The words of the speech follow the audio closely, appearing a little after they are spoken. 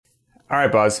All right,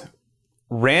 Buzz.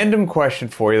 Random question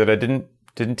for you that I didn't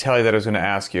tell you that I was going to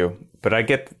ask you, but I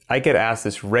get asked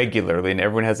this regularly, and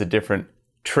everyone has a different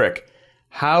trick.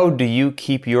 How do you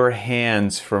keep your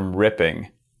hands from ripping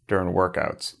during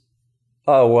workouts?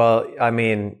 Oh, well, I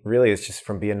mean, really, it's just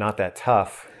from being not that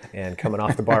tough and coming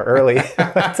off the bar early.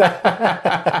 That's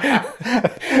a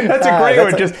great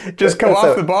one. Just come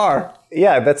off the bar.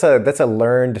 Yeah, that's a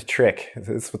learned trick.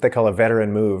 It's what they call a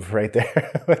veteran move right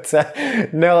there. But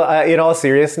no, in all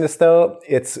seriousness, though,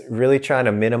 it's really trying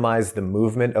to minimize the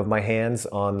movement of my hands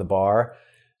on the bar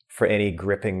for any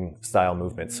gripping style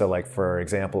movement. So like, for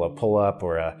example, a pull-up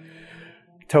or a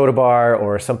toe to bar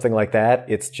or something like that,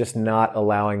 it's just not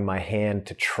allowing my hand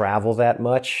to travel that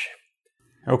much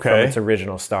from its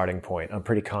original starting point. I'm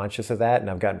pretty conscious of that, and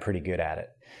I've gotten pretty good at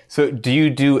it. So do you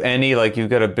do any, like you've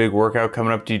got a big workout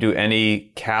coming up, do you do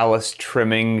any callus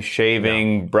trimming,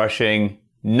 shaving, brushing?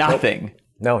 Nothing? Nope.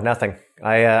 No, nothing.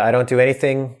 I don't do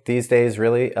anything these days,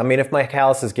 really. I mean, if my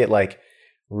calluses get like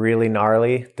really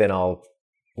gnarly, then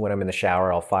when I'm in the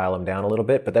shower, I'll file them down a little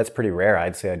bit, but that's pretty rare.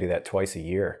 I'd say I do that twice a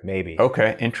year, maybe.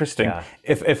 Okay, interesting. Yeah.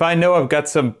 If I know I've got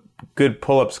some good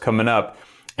pull-ups coming up,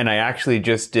 and I actually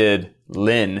just did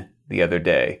Lynn the other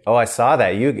day. Oh, I saw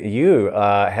that. You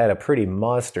had a pretty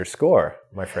monster score,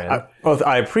 my friend.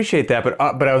 I appreciate that,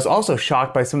 but I was also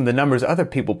shocked by some of the numbers other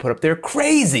people put up. They're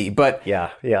crazy. But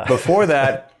yeah. Before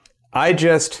that,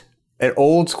 at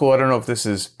old school, I don't know if this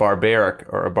is barbaric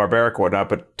or whatnot,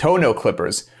 but toenail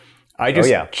clippers. I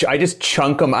just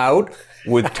chunk them out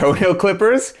with toenail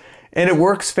clippers, and it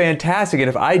works fantastic. And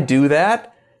if I do that,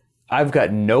 I've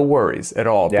got no worries at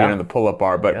all being on the pull-up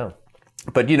bar.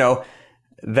 But you know,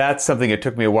 that's something it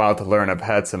took me a while to learn. I've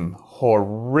had some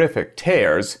horrific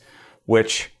tears,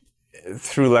 which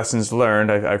through lessons learned,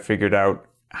 I figured out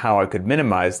how I could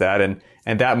minimize that.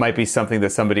 And that might be something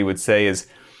that somebody would say is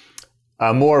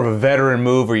more of a veteran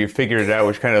move, or you figured it out,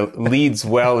 which kind of leads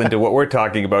well into what we're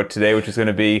talking about today, which is going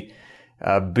to be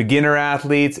beginner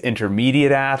athletes,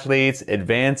 intermediate athletes,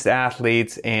 advanced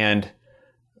athletes, and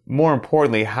more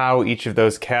importantly, how each of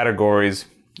those categories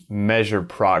measure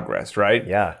progress, right?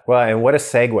 Yeah. Well, and what a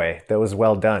segue. That was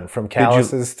well done. From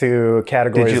calluses to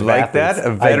categories. Did you like that?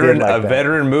 A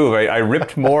veteran move. I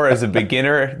ripped more as a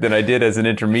beginner than I did as an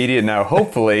intermediate. Now,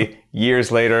 hopefully,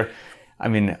 years later, I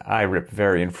mean, I rip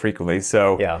very infrequently.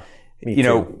 So, yeah, you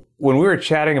know, when we were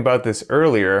chatting about this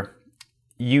earlier,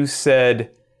 you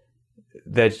said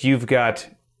that you've got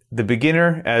the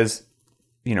beginner as,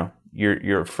 you know,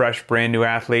 you're a fresh, brand new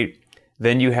athlete.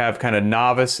 Then you have kind of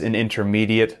novice and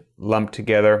intermediate lumped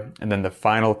together. And then the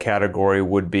final category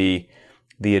would be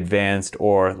the advanced,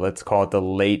 or let's call it the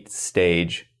late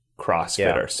stage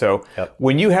CrossFitter. So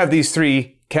when you have these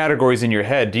three categories in your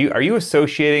head, are you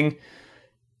associating,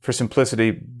 for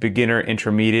simplicity, beginner,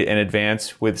 intermediate, and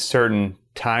advanced with certain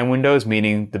time windows,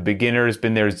 meaning the beginner has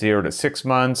been there 0 to 6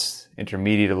 months,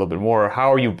 intermediate a little bit more?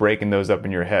 How are you breaking those up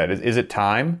in your head? Is it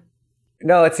time?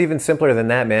 No, it's even simpler than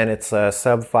that, man. It's a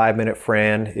sub 5 minute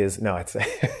Fran it's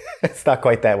it's not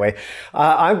quite that way.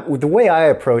 The way I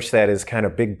approach that is kind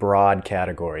of big, broad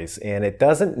categories, and it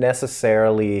doesn't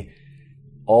necessarily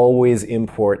always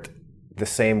import the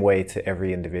same way to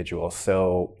every individual.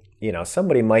 So, you know,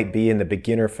 somebody might be in the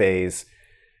beginner phase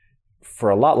for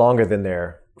a lot longer than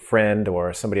their friend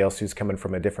or somebody else who's coming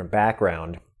from a different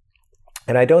background.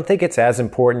 And I don't think it's as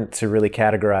important to really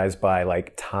categorize by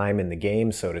like time in the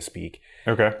game, so to speak.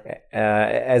 Okay.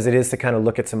 As it is to kind of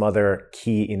look at some other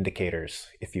key indicators,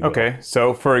 if you will. Okay.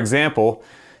 So, for example,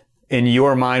 in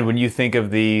your mind, when you think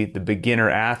of the beginner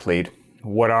athlete,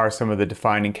 what are some of the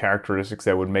defining characteristics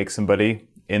that would make somebody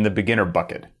in the beginner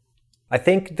bucket? I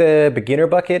think the beginner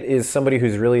bucket is somebody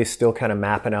who's really still kind of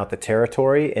mapping out the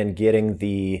territory and getting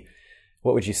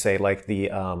what would you say, like the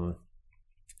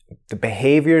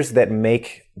behaviors that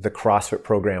make the CrossFit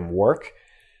program work,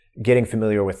 getting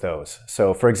familiar with those.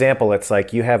 So for example, it's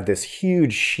like you have this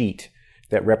huge sheet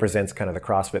that represents kind of the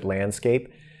CrossFit landscape,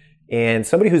 and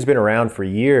somebody who's been around for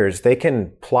years, they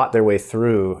can plot their way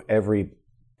through every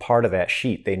part of that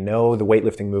sheet. They know the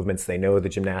weightlifting movements, they know the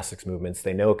gymnastics movements,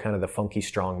 they know kind of the funky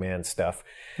strongman stuff.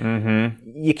 Mm-hmm.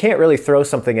 You can't really throw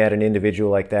something at an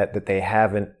individual like that they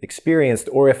haven't experienced,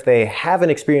 or if they haven't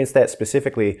experienced that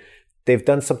specifically, they've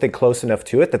done something close enough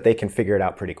to it that they can figure it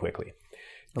out pretty quickly.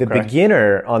 The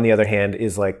beginner, on the other hand,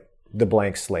 is like the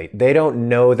blank slate. They don't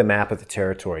know the map of the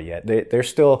territory yet. They're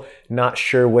still not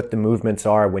sure what the movements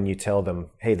are when you tell them,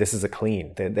 hey, this is a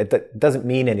clean. That doesn't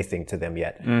mean anything to them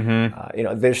yet.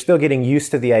 Mm-hmm. They're still getting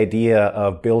used to the idea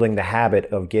of building the habit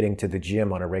of getting to the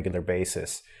gym on a regular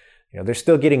basis. They're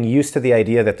still getting used to the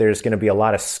idea that there's going to be a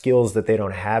lot of skills that they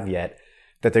don't have yet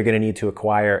that they're going to need to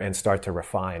acquire and start to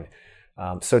refine.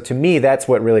 So to me, that's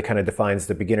what really kind of defines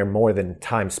the beginner more than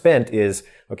time spent is,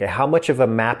 okay, how much of a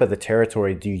map of the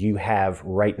territory do you have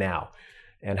right now?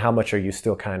 And how much are you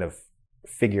still kind of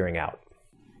figuring out?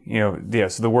 So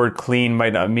the word clean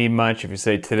might not mean much. If you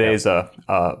say today's a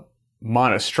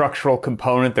monostructural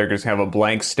component, they're just going to have a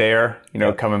blank stare,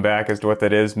 coming back as to what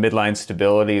that is. Midline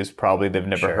stability is probably, they've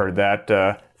never heard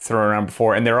that thrown around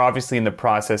before. And they're obviously in the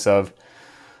process of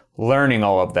learning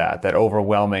all of that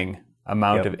overwhelming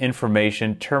amount of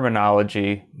information,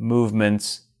 terminology,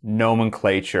 movements,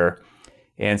 nomenclature.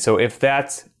 And so if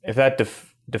that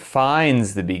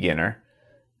defines the beginner,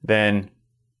 then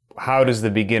how does the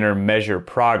beginner measure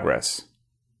progress?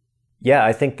 Yeah,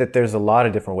 I think that there's a lot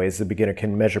of different ways the beginner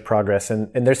can measure progress. And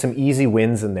there's some easy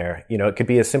wins in there. It could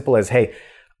be as simple as, hey,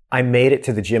 I made it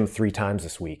to the gym 3 times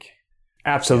this week.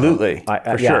 Absolutely.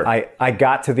 For sure. I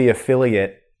got to the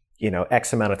affiliate,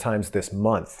 X amount of times this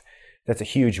month. That's a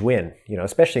huge win,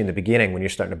 especially in the beginning when you're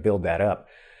starting to build that up.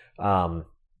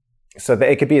 So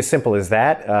it could be as simple as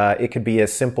that. It could be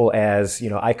as simple as,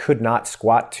 I could not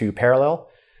squat to parallel,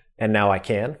 and now I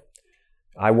can.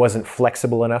 I wasn't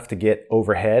flexible enough to get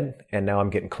overhead, and now I'm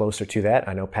getting closer to that.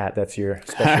 I know, Pat, that's your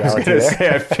specialty. I was going to say,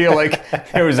 I feel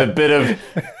like there was a bit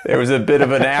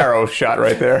of an arrow shot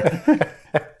right there.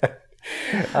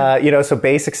 So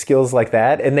basic skills like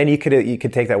that, and then you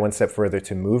could take that one step further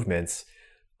to movements.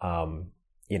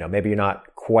 Maybe you're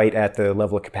not quite at the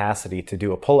level of capacity to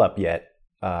do a pull-up yet,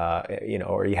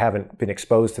 or you haven't been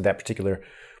exposed to that particular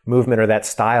movement or that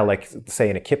style, like say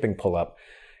in a kipping pull-up.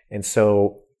 And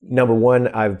so number one,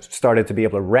 I've started to be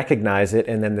able to recognize it.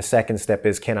 And then the second step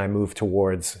is, can I move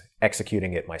towards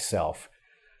executing it myself?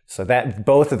 So that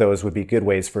both of those would be good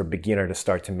ways for a beginner to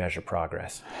start to measure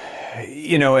progress.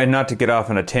 And not to get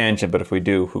off on a tangent, but if we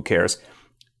do, who cares?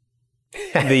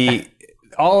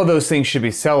 All of those things should be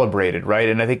celebrated, right?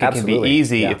 And I think it can be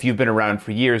easy if you've been around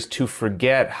for years to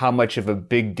forget how much of a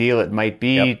big deal it might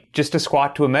be just to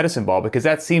squat to a medicine ball, because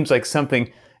that seems like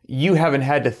something you haven't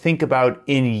had to think about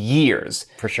in years.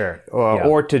 For sure.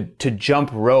 Or to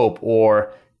jump rope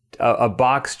or a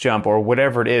box jump or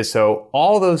whatever it is. So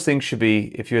all those things should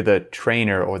be, if you're the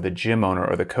trainer or the gym owner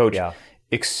or the coach,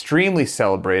 extremely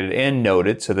celebrated and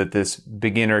noted so that this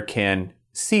beginner can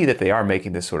see that they are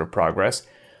making this sort of progress.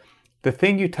 The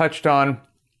thing you touched on,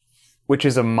 which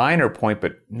is a minor point,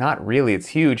 but not really, it's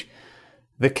huge,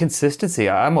 the consistency.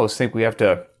 I almost think we have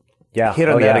to hit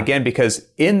on that again, because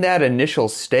in that initial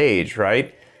stage,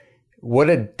 right,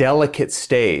 what a delicate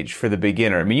stage for the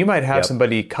beginner. I mean, you might have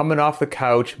somebody coming off the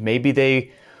couch, maybe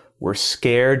they were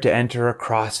scared to enter a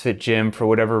CrossFit gym for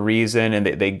whatever reason, and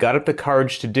they got up the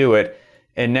courage to do it,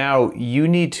 and now you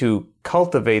need to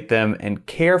cultivate them and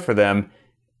care for them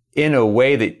in a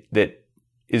way that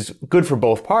is good for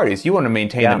both parties. You want to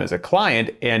maintain them as a client,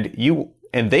 and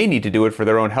they need to do it for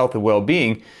their own health and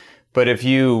well-being. But if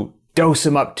you dose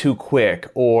them up too quick,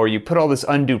 or you put all this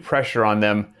undue pressure on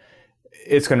them,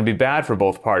 it's going to be bad for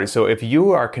both parties. So if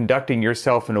you are conducting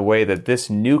yourself in a way that this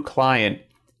new client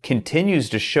continues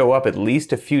to show up at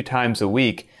least a few times a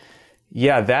week,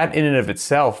 that in and of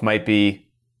itself might be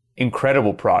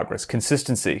incredible progress.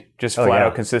 Consistency, just flat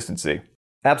out consistency.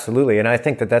 Absolutely. And I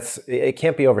think it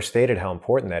can't be overstated how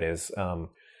important that is.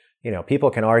 People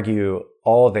can argue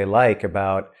all they like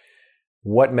about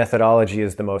what methodology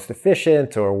is the most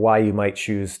efficient or why you might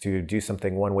choose to do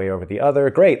something one way over the other.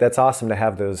 Great. That's awesome to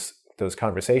have those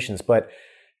conversations. But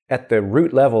at the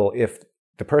root level, if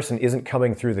the person isn't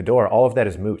coming through the door, all of that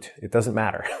is moot. It doesn't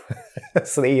matter.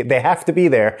 So they have to be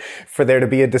there for there to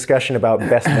be a discussion about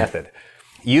best method.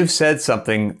 You've said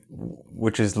something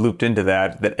which is looped into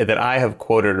that I have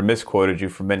quoted or misquoted you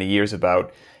for many years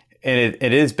about, and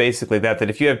it is basically that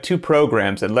if you have two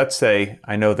programs, and let's say,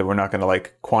 I know that we're not going to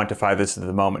quantify this at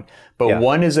the moment, but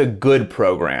one is a good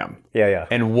program,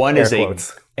 and one is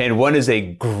a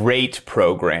great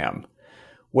program.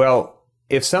 Well,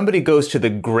 if somebody goes to the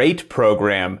great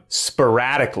program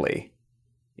sporadically,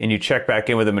 and you check back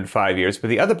in with them in 5 years, but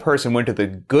the other person went to the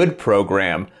good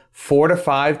program 4 to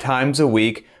 5 times a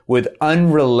week with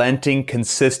unrelenting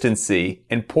consistency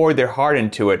and poured their heart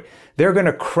into it, they're going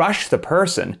to crush the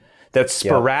person that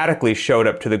sporadically showed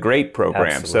up to the great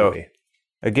program. Absolutely. So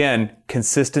again,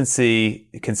 consistency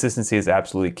is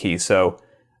absolutely key. So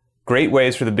great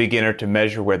ways for the beginner to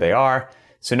measure where they are.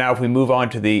 So now if we move on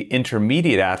to the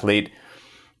intermediate athlete,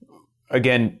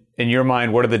 again, in your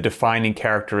mind, what are the defining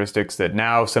characteristics that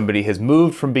now somebody has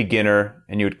moved from beginner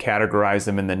and you would categorize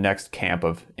them in the next camp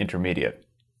of intermediate?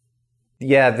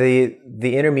 Yeah, the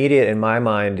intermediate in my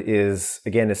mind is,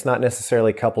 again, it's not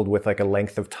necessarily coupled with a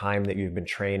length of time that you've been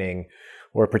training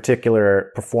or a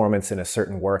particular performance in a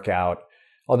certain workout.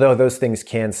 although those things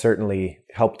can certainly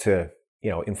help to,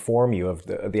 inform you of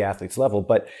the athlete's level.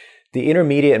 But the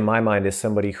intermediate, in my mind, is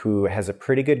somebody who has a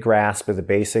pretty good grasp of the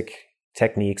basic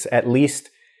techniques, at least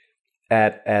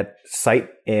at sight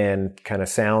and kind of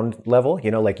sound level.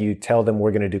 Like you tell them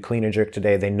we're going to do clean and jerk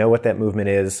today. They know what that movement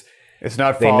is. It's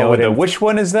not following which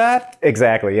one is that?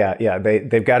 Exactly. Yeah.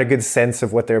 They've got a good sense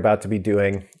of what they're about to be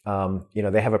doing.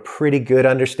 They have a pretty good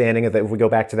understanding of that. If we go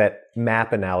back to that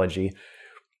map analogy,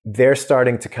 they're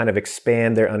starting to kind of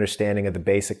expand their understanding of the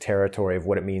basic territory of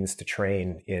what it means to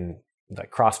train in the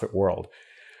CrossFit world.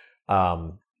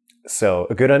 So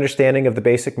a good understanding of the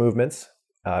basic movements,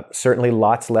 certainly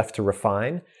lots left to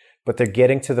refine, but they're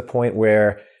getting to the point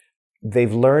where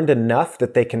they've learned enough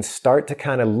that they can start to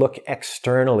kind of look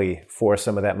externally for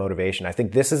some of that motivation. I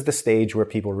think this is the stage where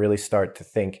people really start to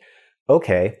think,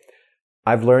 okay,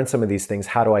 I've learned some of these things.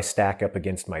 How do I stack up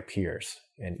against my peers?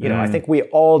 And, I think we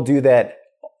all do that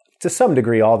to some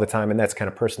degree all the time, and that's kind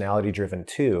of personality driven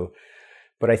too.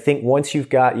 But I think once you've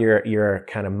got your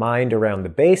kind of mind around the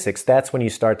basics, that's when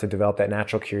you start to develop that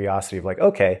natural curiosity of like,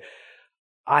 okay,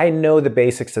 I know the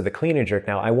basics of the clean and jerk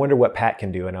now. I wonder what Pat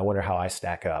can do, and I wonder how I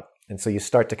stack up. And so you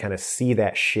start to kind of see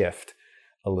that shift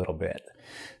a little bit.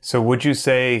 So would you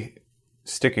say,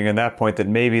 sticking on that point, that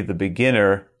maybe the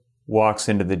beginner walks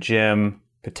into the gym,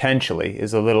 potentially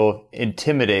is a little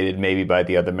intimidated maybe by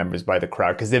the other members, by the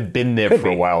crowd, because they've been there for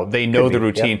a while. They know the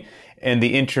routine. Yep. And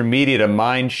the intermediate, a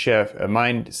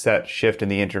mindset shift in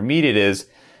the intermediate is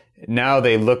now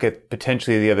they look at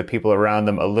potentially the other people around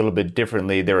them a little bit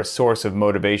differently. They're a source of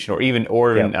motivation or even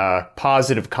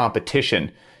positive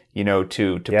competition,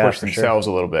 to push themselves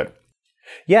a little bit.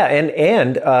 Yeah,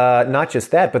 and not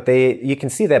just that, but you can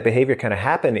see that behavior kind of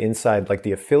happen inside like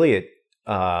the affiliate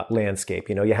landscape.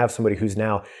 You have somebody who's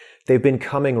now, they've been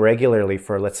coming regularly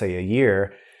for, let's say, a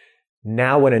year.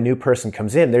 Now when a new person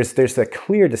comes in, there's a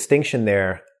clear distinction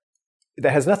there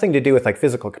that has nothing to do with like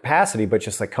physical capacity, but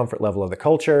just like comfort level of the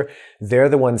culture. They're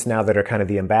the ones now that are kind of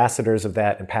the ambassadors of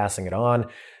that and passing it on.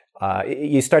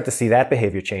 You start to see that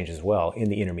behavior change as well in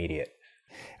the intermediate.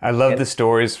 I love the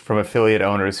stories from affiliate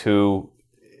owners who,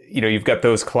 you've got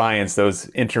those clients, those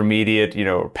intermediate,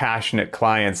 passionate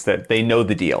clients that they know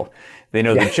the deal. They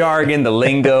know the jargon, the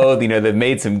lingo, they've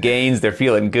made some gains, they're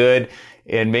feeling good.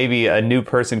 And maybe a new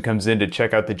person comes in to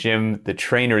check out the gym. The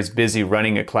trainer is busy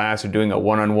running a class or doing a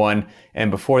one-on-one. And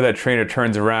before that trainer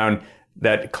turns around,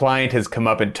 that client has come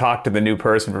up and talked to the new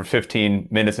person for 15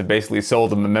 minutes and basically sold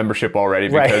them a membership already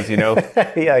because,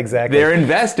 yeah, exactly. They're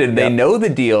invested. They know the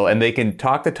deal and they can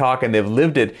talk the talk and they've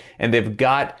lived it and they've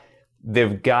got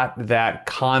that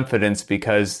confidence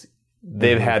because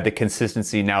they've had the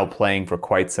consistency now playing for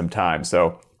quite some time.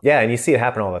 So yeah, and you see it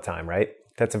happen all the time, right?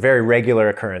 That's a very regular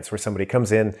occurrence where somebody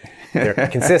comes in, they're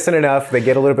consistent enough, they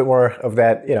get a little bit more of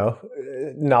that,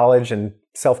 knowledge and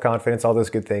self-confidence, all those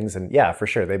good things. And yeah, for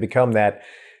sure, they become that,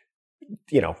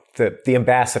 the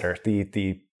ambassador,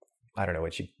 the I don't know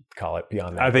what you call it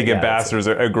beyond that. I think ambassadors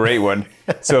are a great one.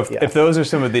 So if those are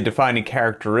some of the defining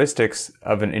characteristics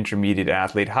of an intermediate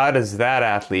athlete, how does that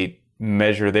athlete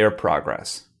measure their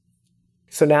progress?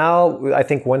 So now I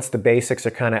think once the basics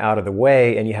are kind of out of the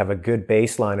way and you have a good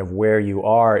baseline of where you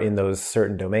are in those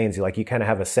certain domains, you kind of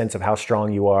have a sense of how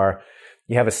strong you are.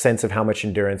 You have a sense of how much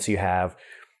endurance you have.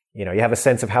 You have a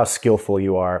sense of how skillful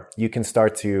you are. You can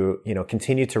start to,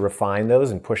 continue to refine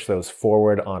those and push those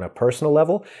forward on a personal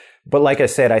level. But like I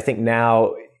said, I think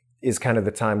now is kind of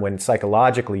the time when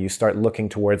psychologically you start looking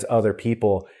towards other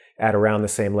people at around the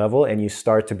same level and you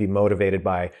start to be motivated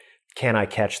by, can I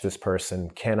catch this person?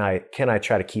 Can I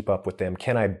try to keep up with them?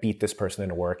 Can I beat this person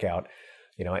in a workout?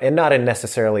 And not in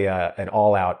necessarily an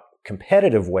all-out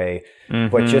competitive way,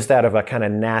 but just out of a kind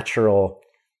of natural,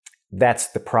 that's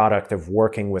the product of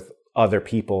working with other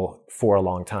people for a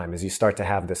long time, as you start to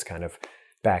have this kind of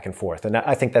back and forth. And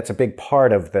I think that's a big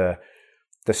part of the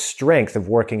strength of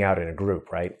working out in a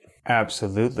group, right?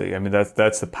 Absolutely. I mean,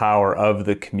 that's the power of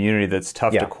the community that's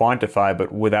tough to quantify,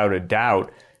 but without a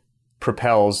doubt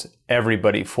propels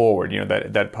everybody forward,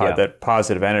 that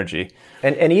positive energy.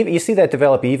 And you see that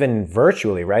develop even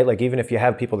virtually, right? Like even if you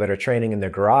have people that are training in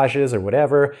their garages or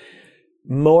whatever,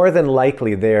 more than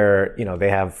likely they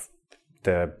have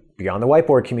the Beyond the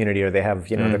Whiteboard community, or they have,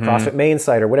 the CrossFit main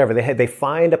site or whatever. They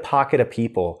find a pocket of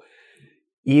people,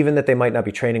 even that they might not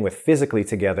be training with physically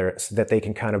together, so that they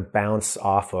can kind of bounce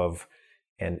off of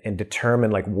and determine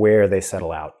like where they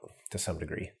settle out to some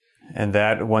degree. And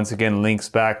that, once again, links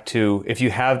back to, if you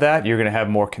have that, you're going to have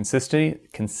more consistency.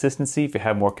 If you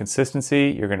have more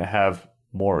consistency, you're going to have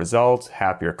more results,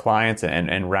 happier clients,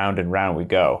 and round we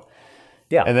go.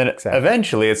 Yeah, and then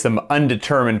eventually, it's some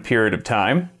undetermined period of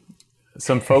time,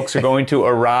 some folks are going to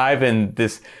arrive in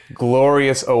this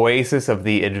glorious oasis of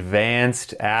the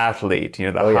advanced athlete,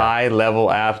 the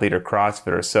high-level athlete or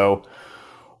CrossFitter. So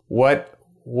what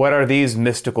are these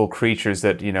mystical creatures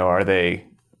that, are they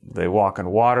walk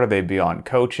on water, they beyond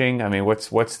coaching? I mean,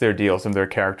 what's their deal, some of their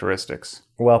characteristics?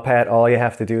 Well, Pat, all you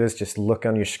have to do is just look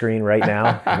on your screen right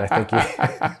now, and I think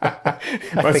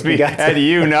you... Must be at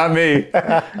you, not me.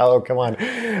 Oh, come on.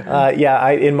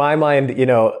 In my mind,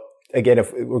 again,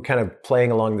 if we're kind of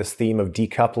playing along this theme of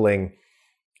decoupling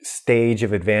stage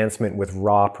of advancement with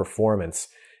raw performance,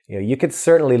 you could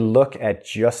certainly look at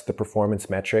just the performance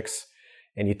metrics,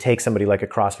 and you take somebody like a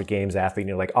CrossFit Games athlete, and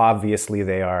you're like, obviously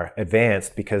they are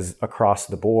advanced because across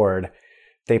the board,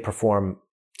 they perform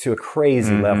to a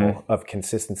crazy level of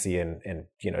consistency and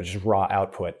just raw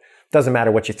output. Doesn't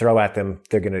matter what you throw at them,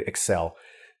 they're going to excel.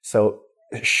 So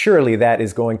surely that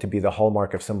is going to be the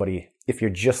hallmark of somebody, if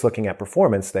you're just looking at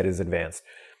performance, that is advanced.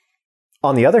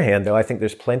 On the other hand, though, I think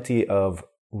there's plenty of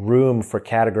room for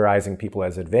categorizing people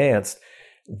as advanced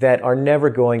that are never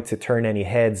going to turn any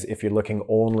heads if you're looking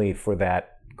only for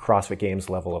that CrossFit Games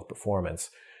level of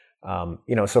performance.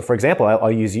 So for example,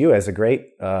 I'll use you as a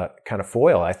great kind of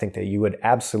foil. I think that you would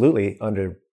absolutely,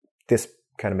 under this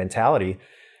kind of mentality,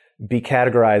 be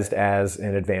categorized as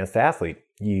an advanced athlete.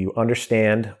 You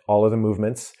understand all of the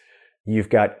movements. You've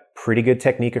got pretty good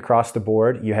technique across the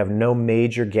board. You have no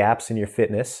major gaps in your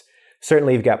fitness.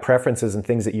 Certainly you've got preferences and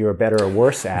things that you are better or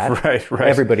worse at. Right.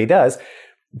 Everybody does.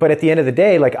 But at the end of the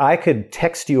day, like, I could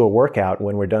text you a workout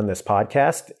when we're done this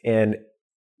podcast, and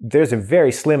there's a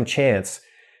very slim chance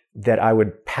that I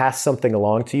would pass something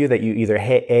along to you that you either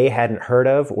A, hadn't heard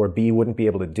of, or B, wouldn't be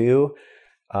able to do,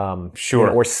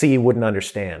 or C, wouldn't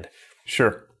understand.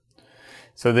 Sure.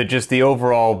 So that just the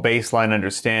overall baseline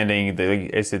understanding,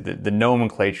 the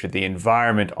nomenclature, the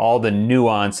environment, all the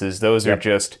nuances, those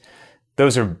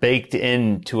are baked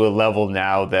into a level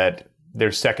now that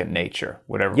they're second nature,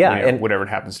 whatever it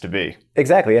happens to be.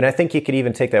 Exactly. And I think you could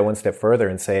even take that one step further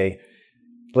and say,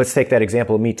 let's take that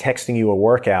example of me texting you a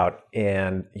workout.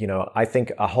 And, I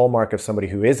think a hallmark of somebody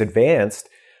who is advanced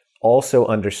also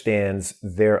understands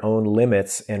their own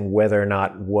limits and whether or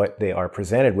not what they are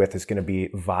presented with is going to be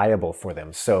viable for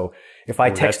them. So if I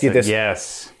text you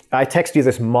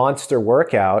this monster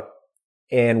workout,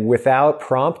 and without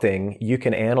prompting, you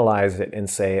can analyze it and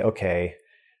say, okay,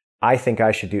 I think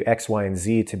I should do X, Y, and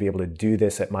Z to be able to do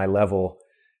this at my level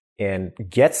and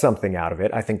get something out of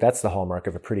it. I think that's the hallmark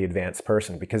of a pretty advanced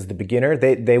person, because the beginner,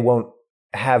 they won't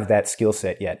have that skill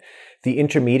set yet. The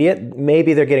intermediate,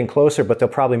 maybe they're getting closer, but they'll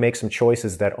probably make some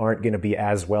choices that aren't going to be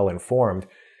as well informed.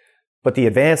 But the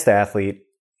advanced athlete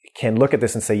can look at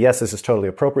this and say, yes, this is totally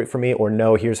appropriate for me, or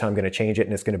no, here's how I'm going to change it,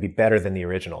 and it's going to be better than the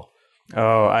original.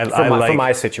 Oh, for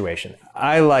my situation.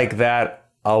 I like that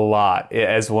a lot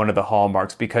as one of the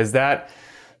hallmarks, because that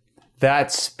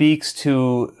speaks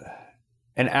to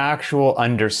an actual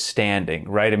understanding,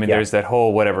 right? I mean, there's that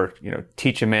whole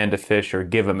teach a man to fish or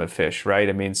give him a fish, right?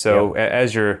 I mean, so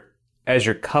as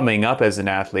you're coming up as an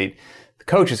athlete, the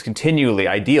coach is continually,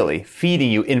 ideally,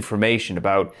 feeding you information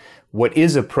about what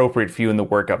is appropriate for you in the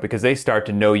workout, because they start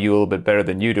to know you a little bit better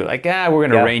than you do. Like, we're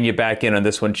going to rein you back in on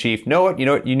this one, Chief. You know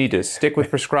what? You need to stick with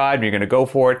prescribed, and you're going to go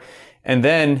for it. And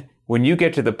then when you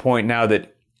get to the point now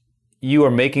that you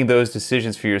are making those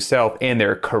decisions for yourself and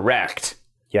they're correct,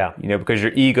 because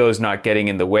your ego is not getting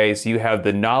in the way. So you have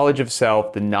the knowledge of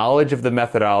self, the knowledge of the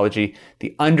methodology,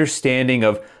 the understanding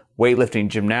of weightlifting,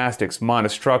 gymnastics,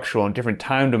 monostructural, and different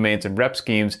time domains and rep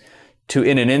schemes, to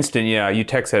in an instant, you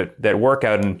text that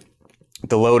workout and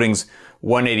the loading's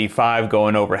 185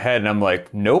 going overhead, and I'm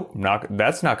like, nope,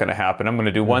 that's not going to happen. I'm going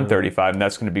to do 135, and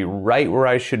that's going to be right where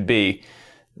I should be.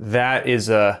 That's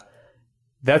a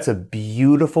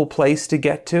beautiful place to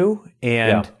get to,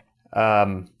 and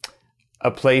a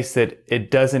place that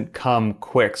it doesn't come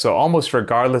quick. So almost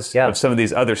regardless of some of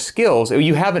these other skills,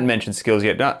 you haven't mentioned skills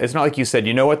yet. It's not like you said,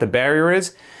 you know what the barrier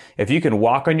is? If you can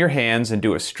walk on your hands and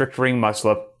do a strict ring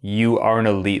muscle up, you are an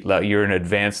elite level, you're an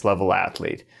advanced level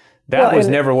athlete. That was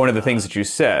never one of the things that you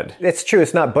said. It's true,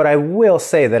 it's not. But I will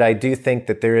say that I do think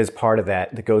that there is part of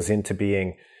that goes into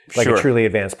being like a truly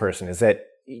advanced person, is that,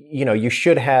 you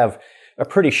should have a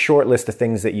pretty short list of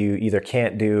things that you either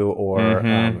can't do or,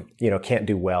 can't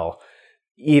do well,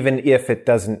 even if it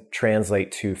doesn't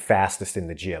translate to fastest in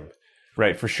the gym.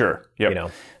 Right, for sure.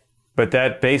 Yep. But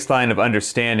that baseline of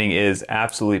understanding is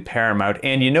absolutely paramount.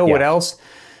 And what else?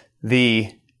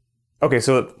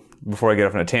 So before I get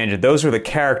off on a tangent, those are the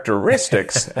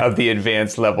characteristics of the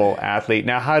advanced level athlete.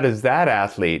 Now, how does that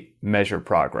athlete measure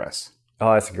progress?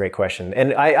 Oh, that's a great question.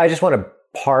 And I just want to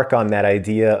park on that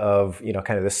idea of,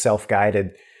 kind of the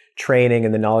self-guided training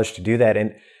and the knowledge to do that.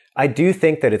 And I do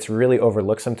think that it's really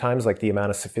overlooked sometimes, like the amount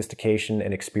of sophistication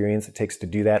and experience it takes to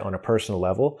do that on a personal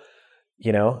level,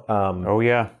 you know? Oh,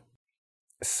 yeah.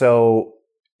 So,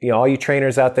 you know, all you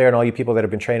trainers out there and all you people that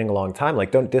have been training a long time,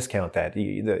 like, don't discount that.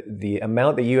 The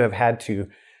amount that you have had to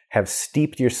have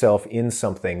steeped yourself in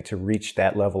something to reach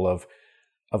that level of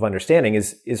understanding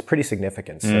is pretty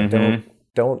significant. So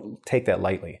don't take that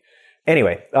lightly.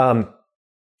 Anyway,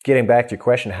 getting back to your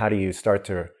question, how do you start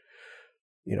to,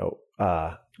 you know,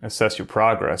 assess your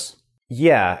progress?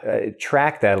 Yeah,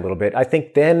 track that a little bit. I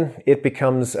think then it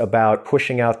becomes about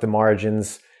pushing out the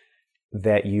margins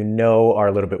that you know are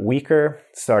a little bit weaker,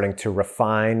 starting to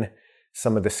refine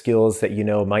some of the skills that you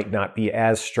know might not be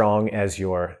as strong as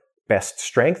your best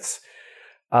strengths.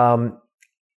 And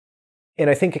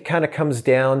I think it kind of comes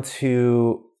down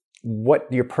to what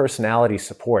your personality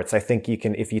supports. I think you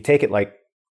can, if you take it like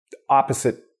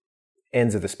opposite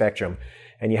ends of the spectrum,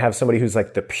 and you have somebody who's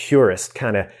like the purist,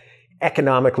 kind of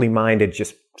economically minded,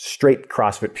 just straight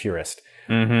CrossFit purist.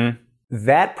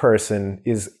 That person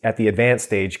is at the advanced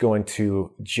stage going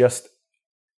to just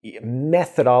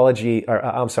methodically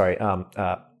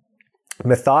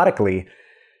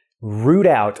root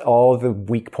out all the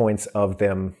weak points of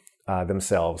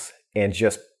themselves and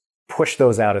just push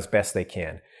those out as best they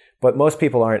can. But most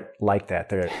people aren't like that.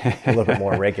 They're a little bit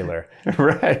more regular.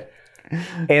 Right.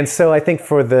 And so I think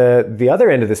for the other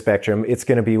end of the spectrum, it's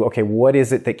going to be, okay, what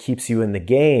is it that keeps you in the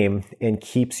game and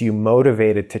keeps you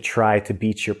motivated to try to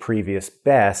beat your previous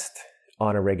best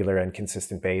on a regular and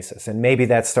consistent basis? And maybe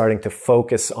that's starting to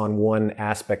focus on one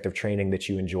aspect of training that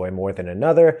you enjoy more than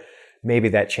another. Maybe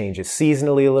that changes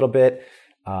seasonally a little bit.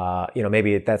 You know,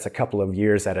 maybe that's a couple of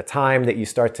years at a time that you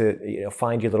start to, you know,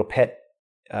 find your little pet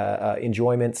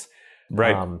enjoyments.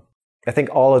 Right. I think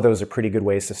all of those are pretty good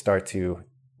ways to start to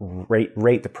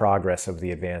rate the progress of the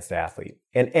advanced athlete.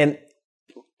 And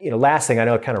you know, last thing, I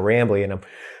know I'm kind of rambly and I'm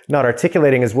not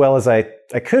articulating as well as I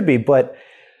could be, but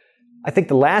I think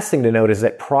the last thing to note is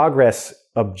that progress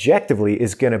objectively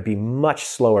is going to be much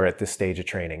slower at this stage of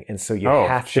training. And so you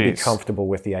have to be comfortable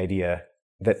with the idea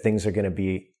that things are going to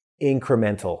be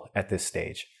incremental at this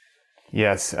stage.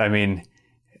 Yes. I mean,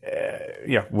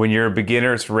 when you're a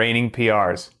beginner, it's raining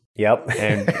PRs. Yep.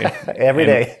 And every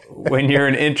day. When you're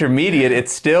an intermediate, it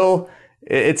still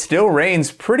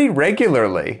rains pretty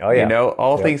regularly. Oh, yeah. You know,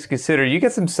 all things considered, you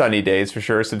get some sunny days for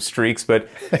sure, some streaks, but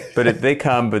they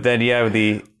come. But then,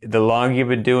 the longer you've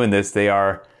been doing this, they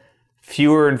are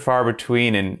fewer and far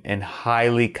between and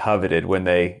highly coveted when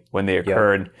they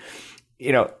occur. And,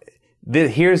 you know,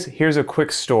 here's a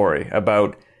quick story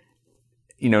about,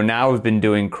 you know, now we've been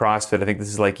doing CrossFit. I think this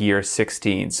is like year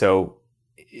 16. So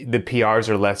the PRs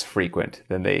are less frequent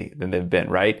than they've been,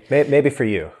 right? Maybe for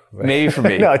you. Maybe for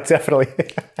me. No, definitely.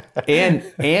 and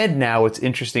now what's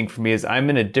interesting for me is I'm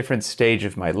in a different stage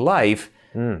of my life,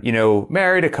 you know,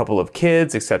 married, a couple of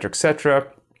kids, et cetera,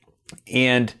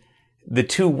 and the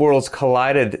two worlds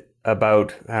collided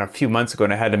about a few months ago,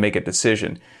 and I had to make a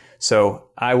decision. So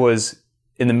I was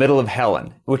in the middle of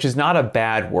Helen, which is not a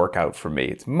bad workout for me.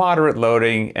 It's moderate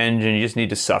loading engine. You just need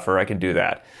to suffer. I can do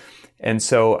that. And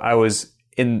so I was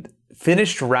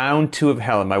finished round 2 of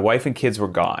Helen. My wife and kids were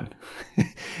gone.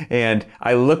 And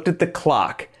I looked at the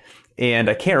clock and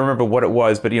I can't remember what it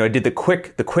was, but, you know, I did the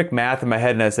quick math in my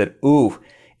head and I said, ooh,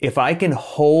 if I can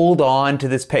hold on to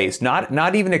this pace,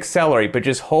 not even accelerate, but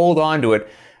just hold on to it,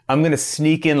 I'm going to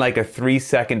sneak in like a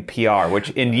 3-second PR, which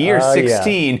in year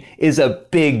 16 is a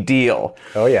big deal.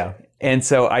 Oh, yeah. And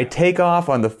so I take off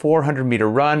on the 400 meter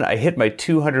run. I hit my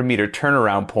 200 meter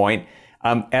turnaround point.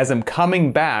 As I'm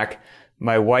coming back,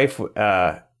 my wife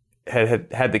had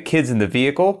the kids in the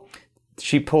vehicle.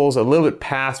 She pulls a little bit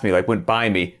past me, like went by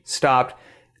me, stopped.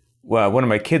 Well, one of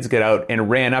my kids got out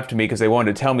and ran up to me because they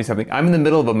wanted to tell me something. I'm in the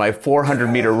middle of my 400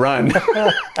 meter run.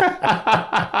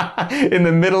 In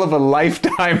the middle of a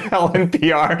lifetime Helen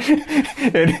PR.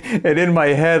 and in my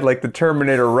head, like the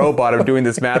Terminator robot, I'm doing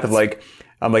this math of like,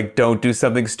 I'm like, don't do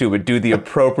something stupid. Do the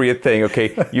appropriate thing.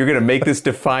 Okay, you're going to make this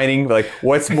defining. Like,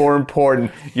 what's more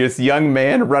important? This young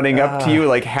man running up to you,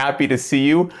 like, happy to see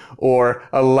you, or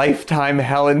a lifetime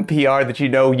Helen PR that you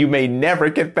know you may never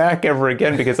get back ever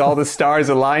again because all the stars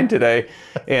aligned today.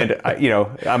 And,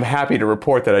 I'm happy to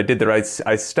report that I did the right.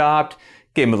 I stopped,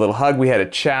 gave him a little hug. We had a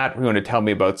chat. He wanted to tell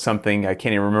me about something. I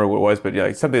can't even remember what it was, but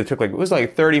something that took it was like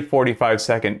a 30,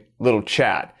 45-second little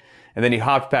chat. And then he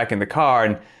hopped back in the car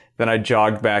and then I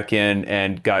jogged back in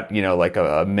and got, like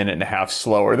a minute and a half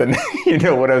slower than,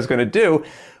 what I was going to do.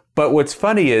 But what's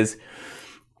funny is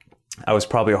I was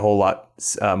probably a whole lot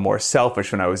more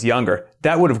selfish when I was younger.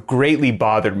 That would have greatly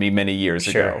bothered me many years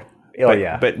ago. Oh,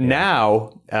 yeah. But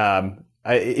now,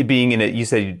 it being you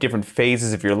said different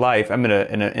phases of your life. I'm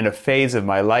in a phase of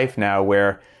my life now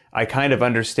where I kind of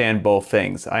understand both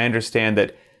things. I understand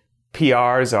that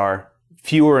PRs are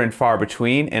fewer and far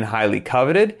between and highly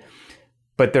coveted,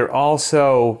 but they're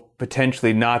also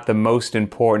potentially not the most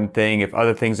important thing if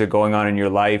other things are going on in your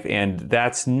life. And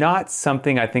that's not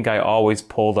something I think I always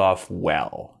pulled off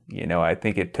well. I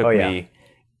think it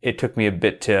took me a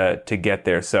bit to get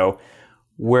there. So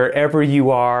wherever you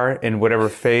are in whatever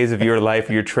phase of your life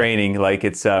you're training, like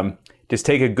it's just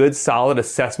take a good solid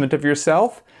assessment of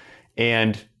yourself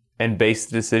and base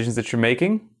the decisions that you're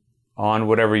making on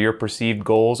whatever your perceived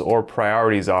goals or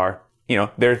priorities are.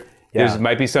 There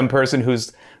might be some person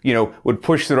who's, would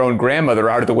push their own grandmother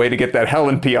out of the way to get that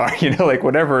Helen PR, like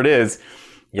whatever it is,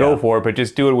 go for it, but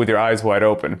just do it with your eyes wide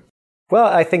open. Well,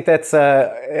 I think that's,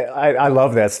 I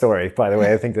love that story, by the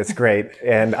way. I think that's great.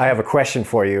 And I have a question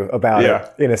for you about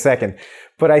it in a second.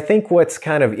 But I think what's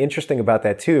kind of interesting about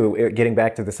that too, getting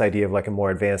back to this idea of like a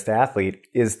more advanced athlete,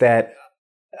 is that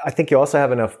I think you also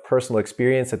have enough personal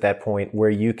experience at that point where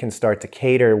you can start to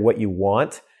cater what you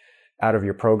want out of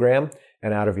your program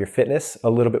and out of your fitness a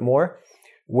little bit more.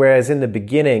 Whereas in the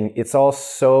beginning, it's all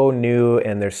so new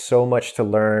and there's so much to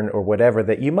learn or whatever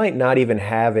that you might not even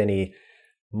have any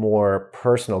more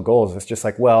personal goals. It's just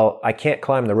like, well, I can't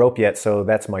climb the rope yet, so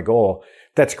that's my goal.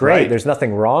 That's great. Right. There's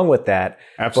nothing wrong with that.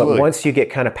 Absolutely. But once you get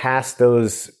kind of past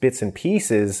those bits and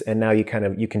pieces and now you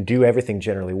can do everything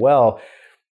generally well,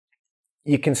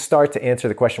 you can start to answer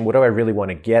the question, what do I really want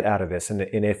to get out of this? And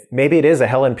if maybe it is a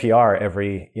Helen PR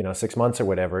every 6 months or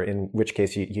whatever, in which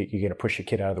case you're going to push your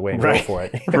kid out of the way and go for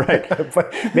it. Right.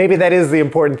 But maybe that is the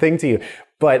important thing to you.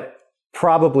 But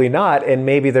probably not. And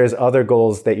maybe there's other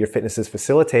goals that your fitness is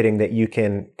facilitating that you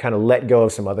can kind of let go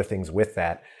of some other things with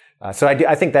that. So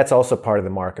I think that's also part of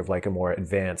the mark of like a more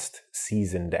advanced,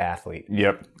 seasoned athlete.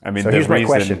 Yep. I mean, so here's my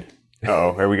question.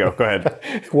 Oh, here we go. Go ahead.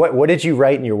 What did you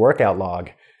write in your workout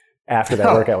log after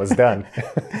that workout was done?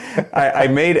 I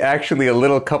made actually a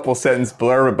little couple sentence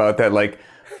blurb about that, like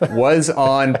was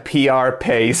on PR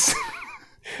pace.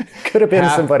 Could have been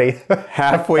somebody.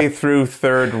 Halfway through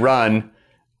third run,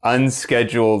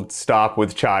 unscheduled stop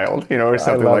with child, or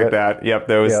something like that. Yep,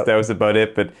 that was about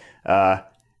it. But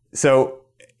so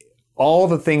all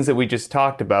the things that we just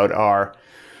talked about are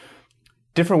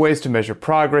different ways to measure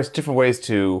progress, different ways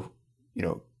to,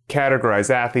 categorize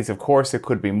athletes. Of course, it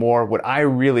could be more. What I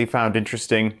really found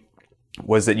interesting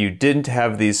was that you didn't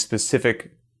have these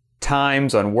specific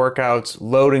times on workouts,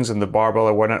 loadings on the barbell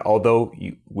or whatnot, although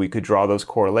we could draw those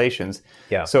correlations.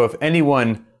 Yeah. So if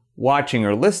anyone watching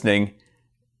or listening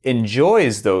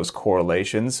enjoys those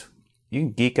correlations, you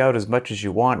can geek out as much as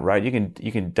you want, right?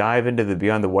 You can dive into the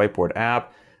Beyond the Whiteboard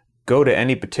app, go to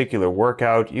any particular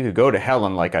workout. You could go to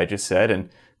Helen, like I just said, and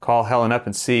call Helen up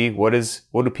and see what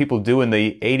do people do in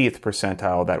the 80th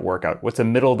percentile of that workout? What's a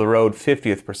middle of the road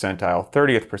 50th percentile,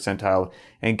 30th percentile,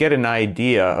 and get an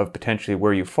idea of potentially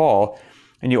where you fall.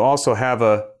 And you also have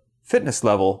a fitness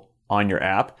level on your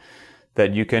app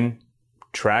that you can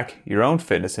track your own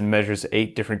fitness and measures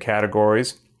 8 different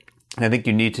categories. And I think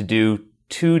you need to do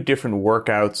 2 different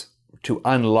workouts to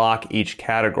unlock each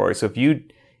category. So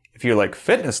if you're like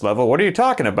fitness level, what are you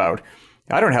talking about?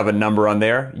 I don't have a number on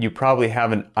there. You probably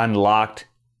haven't unlocked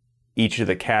each of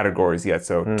the categories yet.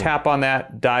 So tap on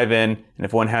that, dive in, and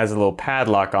if one has a little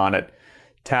padlock on it,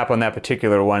 tap on that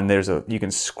particular one. You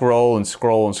can scroll and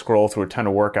scroll and scroll through a ton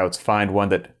of workouts, find one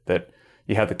that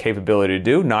you have the capability to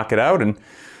do, knock it out, and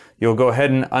you'll go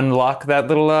ahead and unlock that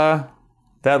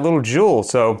little jewel.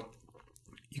 So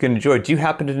you can enjoy. Do you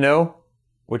happen to know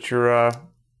what your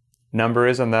number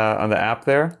is on the app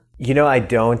there? I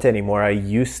don't anymore. I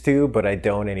used to, but I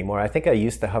don't anymore. I think I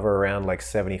used to hover around like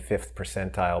 75th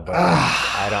percentile, but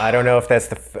I don't know if that's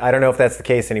the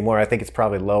case anymore. I think it's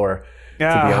probably lower.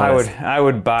 Yeah, to be honest. I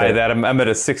would buy that. I'm at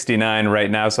a 69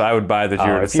 right now, so I would buy that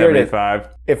you're at 75.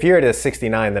 If you're at a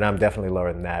 69, then I'm definitely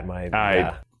lower than that.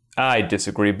 I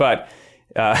disagree, but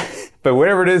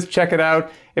whatever it is, check it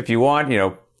out. If you want,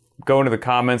 go into the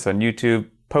comments on YouTube,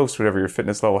 post whatever your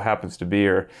fitness level happens to be,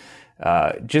 or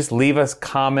just leave us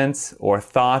comments or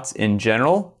thoughts in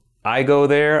general. I go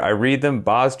there, I read them,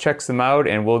 Boz checks them out,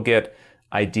 and we'll get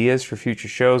ideas for future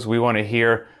shows. We want to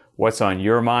hear what's on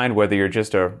your mind, whether you're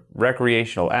just a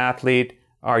recreational athlete,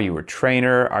 are you a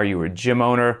trainer, are you a gym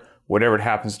owner, whatever it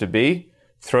happens to be.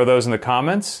 Throw those in the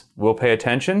comments. We'll pay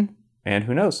attention, and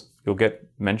who knows, you'll get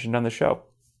mentioned on the show.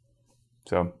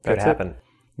 So that's could happen.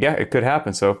 Yeah, it could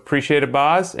happen. So appreciate it,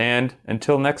 Boz, and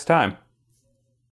until next time.